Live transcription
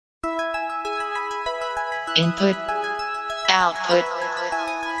Input, output.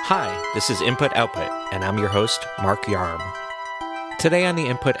 Hi, this is Input Output, and I'm your host, Mark Yarm. Today on the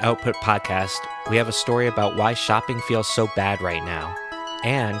Input Output podcast, we have a story about why shopping feels so bad right now.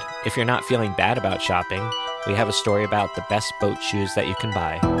 And if you're not feeling bad about shopping, we have a story about the best boat shoes that you can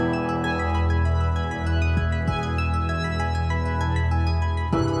buy.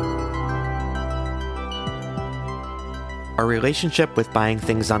 Our relationship with buying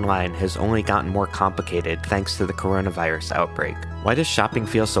things online has only gotten more complicated thanks to the coronavirus outbreak. Why does shopping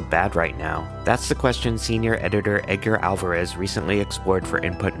feel so bad right now? That's the question senior editor Edgar Alvarez recently explored for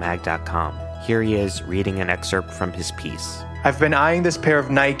InputMag.com. Here he is reading an excerpt from his piece. I've been eyeing this pair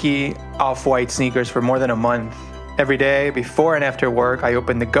of Nike Off-White sneakers for more than a month. Every day, before and after work, I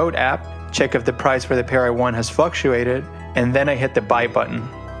open the GOAT app, check if the price for the pair I want has fluctuated, and then I hit the buy button.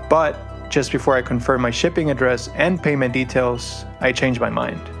 But just before I confirm my shipping address and payment details, I change my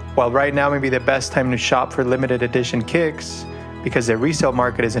mind. While right now may be the best time to shop for limited edition kicks, because the resale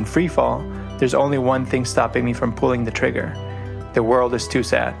market is in free fall, there's only one thing stopping me from pulling the trigger. The world is too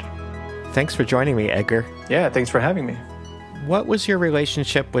sad. Thanks for joining me, Edgar. Yeah, thanks for having me. What was your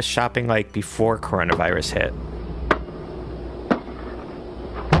relationship with shopping like before coronavirus hit?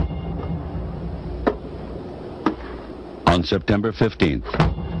 On September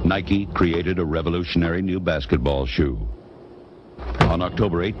 15th, Nike created a revolutionary new basketball shoe. On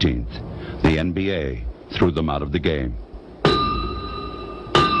October 18th, the NBA threw them out of the game.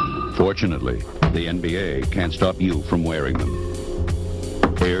 Fortunately, the NBA can't stop you from wearing them.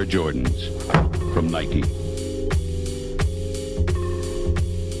 Air Jordans from Nike.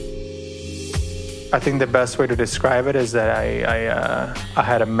 I think the best way to describe it is that I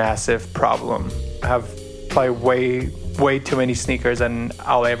had a massive problem. I have probably way too many sneakers than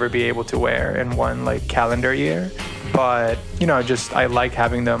I'll ever be able to wear in one calendar year. But I like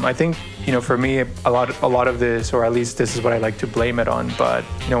having them. I think for me a lot of this, or at least this is what I like to blame it on. But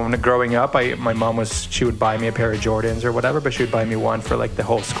when growing up, my mom she would buy me a pair of Jordans or whatever, but she would buy me one for the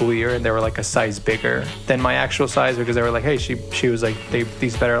whole school year, and they were a size bigger than my actual size, because they were hey, she was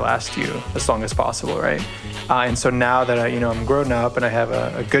these better last you as long as possible, right? And so now that I'm grown up and I have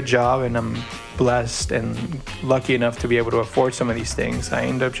a good job and I'm blessed and lucky enough to be able to afford some of these things, I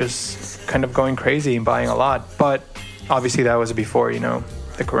end up just kind of going crazy and buying a lot. But obviously that was before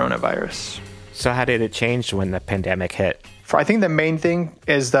the coronavirus. So how did it change when the pandemic hit? I think the main thing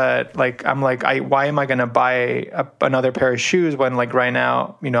is that why am I going to buy another pair of shoes when right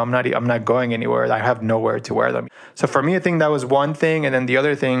now I'm not going anywhere. I have nowhere to wear them. So for me, I think that was one thing. And then the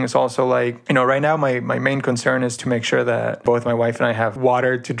other thing is also right now my main concern is to make sure that both my wife and I have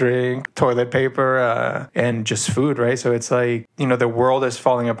water to drink, toilet paper, and just food, right? So it's the world is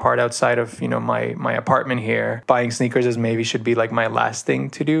falling apart outside of my apartment here. Buying sneakers should be my last thing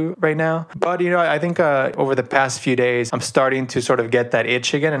to do right now. But I think over the past few days I'm starting to sort of get that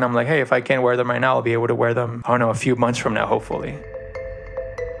itch again, and I'm hey, if I can't wear them right now, I'll be able to wear them, a few months from now, hopefully.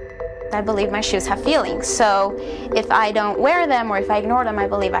 I believe my shoes have feelings, so if I don't wear them or if I ignore them, I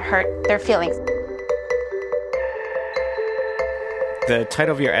believe I hurt their feelings. The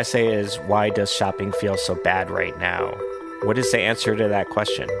title of your essay is Why Does Shopping Feel So Bad Right Now? What is the answer to that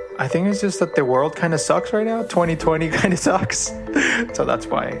question? I think it's just that the world kind of sucks right now. 2020 kind of sucks. So that's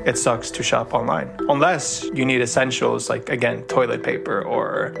why it sucks to shop online. Unless you need essentials again, toilet paper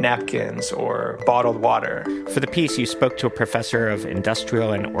or napkins or bottled water. For the piece, you spoke to a professor of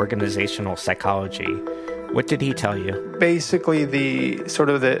industrial and organizational psychology. What did he tell you? Basically,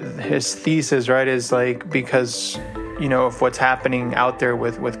 his thesis, right, is because of what's happening out there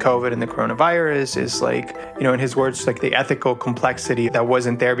with COVID and the coronavirus is in his words, the ethical complexity that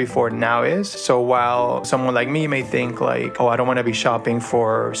wasn't there before now is. So while someone like me may think oh, I don't want to be shopping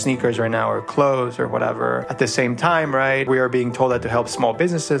for sneakers right now or clothes or whatever, at the same time, right, we are being told that to help small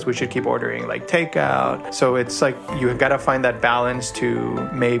businesses, we should keep ordering takeout. So it's you got to find that balance to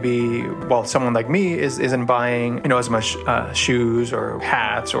maybe, while someone like me isn't buying, as much shoes or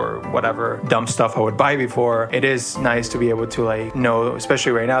hats or whatever dumb stuff I would buy before, it is nice to be able to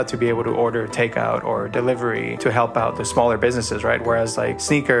especially right now, to be able to order takeout or delivery to help out the smaller businesses, right? Whereas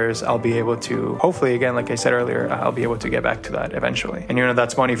sneakers, I'll be able to, hopefully, again, like I said earlier, I'll be able to get back to that eventually. And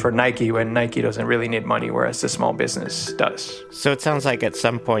that's money for Nike when Nike doesn't really need money, whereas the small business does. So it sounds like at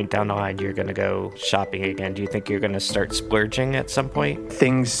some point down the line, you're going to go shopping again. Do you think you're going to start splurging at some point?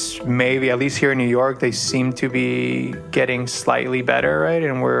 Things maybe, at least here in New York, they seem to be getting slightly better, right?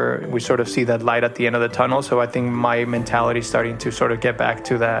 And we sort of see that light at the end of the tunnel. So I think my my mentality is starting to sort of get back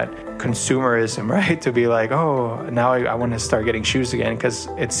to that consumerism, right? To be like, oh, now I want to start getting shoes again because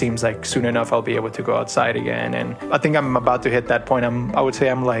it seems like soon enough I'll be able to go outside again. And I think I'm about to hit that point. I would say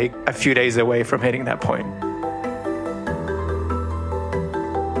I'm like a few days away from hitting that point.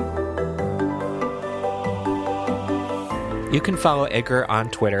 You can follow Edgar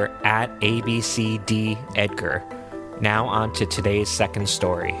on Twitter at ABCDEdgar. Now on to today's second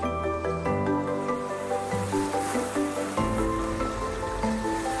story.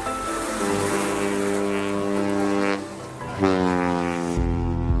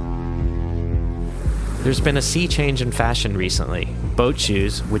 There's been a sea change in fashion recently. Boat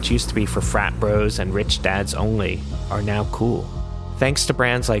shoes, which used to be for frat bros and rich dads only, are now cool. Thanks to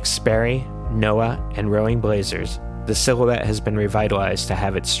brands like Sperry, Noah, and Rowing Blazers, the silhouette has been revitalized to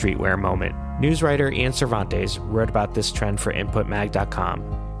have its streetwear moment. News writer Ian Cervantes wrote about this trend for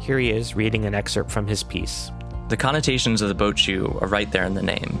InputMag.com. Here he is reading an excerpt from his piece. The connotations of the boat shoe are right there in the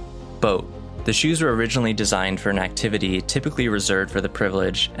name. Boat. The shoes were originally designed for an activity typically reserved for the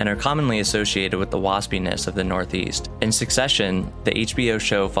privileged and are commonly associated with the waspiness of the Northeast. In Succession, the HBO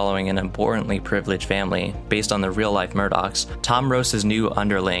show following an abhorrently privileged family, based on the real-life Murdochs, Tom roasts his new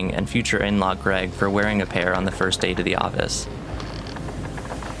underling and future in-law Greg for wearing a pair on the first day to the office.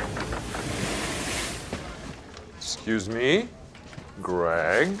 Excuse me?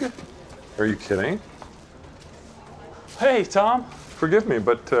 Greg? Are you kidding? Hey, Tom. Forgive me,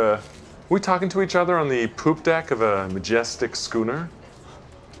 but we talking to each other on the poop deck of a majestic schooner?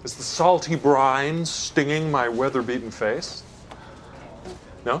 Is the salty brine stinging my weather-beaten face?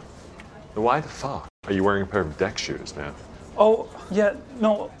 No? Then why the fuck are you wearing a pair of deck shoes, man? Oh, yeah,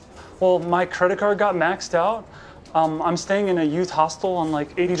 no. Well, my credit card got maxed out. I'm staying in a youth hostel on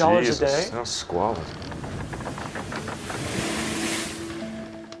like $80 Jesus, a day. How squalid.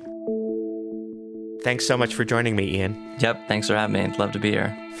 Thanks so much for joining me, Ian. Yep, thanks for having me. Love to be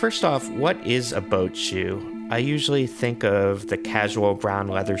here. First off, what is a boat shoe? I usually think of the casual brown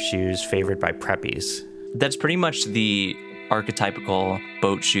leather shoes favored by preppies. That's pretty much the archetypical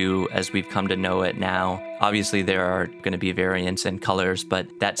boat shoe as we've come to know it now. Obviously, there are going to be variants in colors, but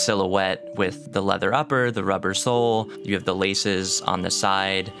that silhouette with the leather upper, the rubber sole, you have the laces on the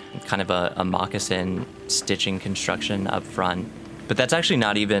side, kind of a moccasin stitching construction up front. But that's actually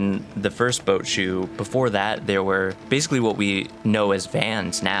not even the first boat shoe. Before that, there were basically what we know as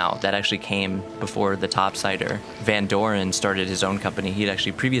Vans now. That actually came before the Topsider. Van Doren started his own company. He'd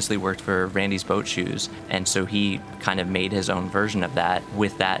actually previously worked for Randy's Boat Shoes, and so he kind of made his own version of that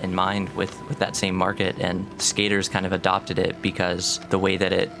with that in mind, with that same market, and skaters kind of adopted it because the way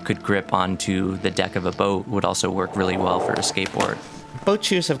that it could grip onto the deck of a boat would also work really well for a skateboard. Boat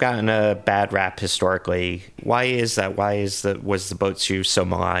shoes have gotten a bad rap historically. Why is that? Was the boat shoe so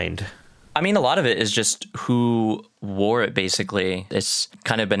maligned? I mean, a lot of it is just who wore it, basically. It's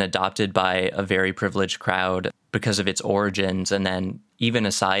kind of been adopted by a very privileged crowd because of its origins. And then even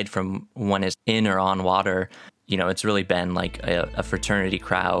aside from when it's in or on water, you know, it's really been like a fraternity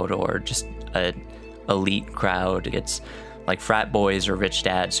crowd or just a elite crowd. It's like frat boys or rich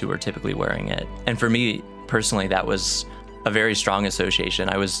dads who are typically wearing it. And for me personally, that was a very strong association.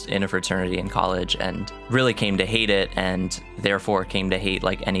 I was in a fraternity in college and really came to hate it, and therefore came to hate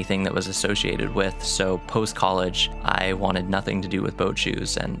like anything that was associated with. So post-college, I wanted nothing to do with boat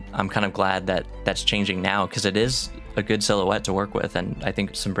shoes, and I'm kind of glad that that's changing now because it is a good silhouette to work with, and I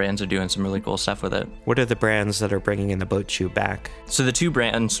think some brands are doing some really cool stuff with it. What are the brands that are bringing in the boat shoe back? So the two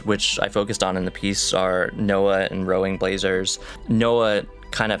brands which I focused on in the piece are Noah and Rowing Blazers. Noah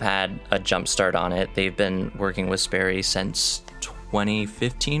kind of had a jump start on it. They've been working with Sperry since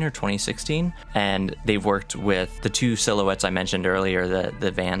 2015 or 2016, and they've worked with the two silhouettes I mentioned earlier,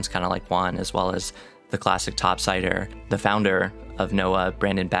 the Vans kind of like one, as well as the classic Topsider. The founder of Noah,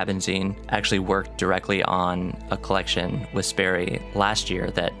 Brandon Babenzien, actually worked directly on a collection with Sperry last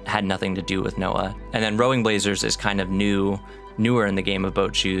year that had nothing to do with Noah. And then Rowing Blazers is kind of newer in the game of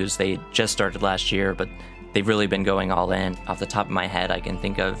boat shoes. They just started last year, but they've really been going all in. Off the top of my head, I can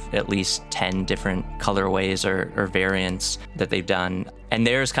think of at least 10 different colorways or variants that they've done. And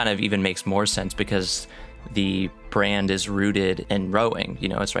theirs kind of even makes more sense because the brand is rooted in rowing. You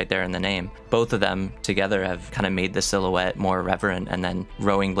know, it's right there in the name. Both of them together have kind of made the silhouette more irreverent. And then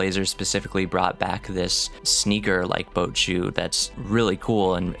Rowing Blazers specifically brought back this sneaker-like boat shoe that's really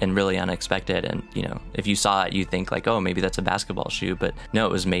cool and really unexpected. And, you know, if you saw it, you think like, oh, maybe that's a basketball shoe. But no,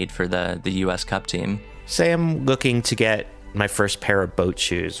 it was made for the U.S. Cup team. Say I'm looking to get my first pair of boat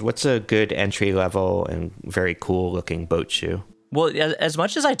shoes. What's a good entry-level and very cool-looking boat shoe? Well, as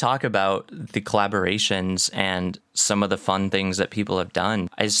much as I talk about the collaborations and some of the fun things that people have done,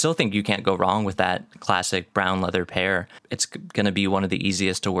 I still think you can't go wrong with that classic brown leather pair. It's going to be one of the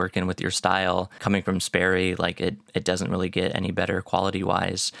easiest to work in with your style. Coming from Sperry, like it doesn't really get any better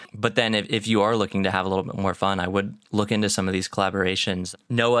quality-wise. But then if you are looking to have a little bit more fun, I would look into some of these collaborations.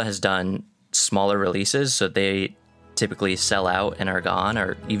 Noah has done smaller releases, so they typically sell out and are gone,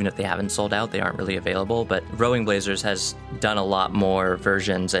 or even if they haven't sold out, they aren't really available. But Rowing Blazers has done a lot more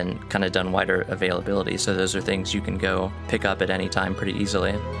versions and kind of done wider availability. So those are things you can go pick up at any time pretty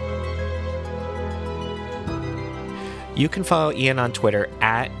easily. You can follow Ian on Twitter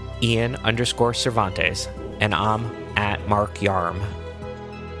at Ian_Cervantes, and I'm at Mark Yarm.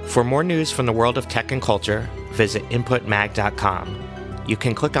 For more news from the world of tech and culture, visit inputmag.com. You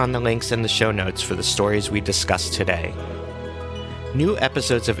can click on the links in the show notes for the stories we discussed today. New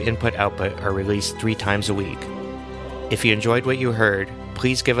episodes of Input Output are released 3 times a week. If you enjoyed what you heard,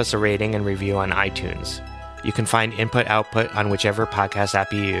 please give us a rating and review on iTunes. You can find Input Output on whichever podcast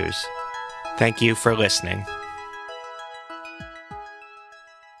app you use. Thank you for listening.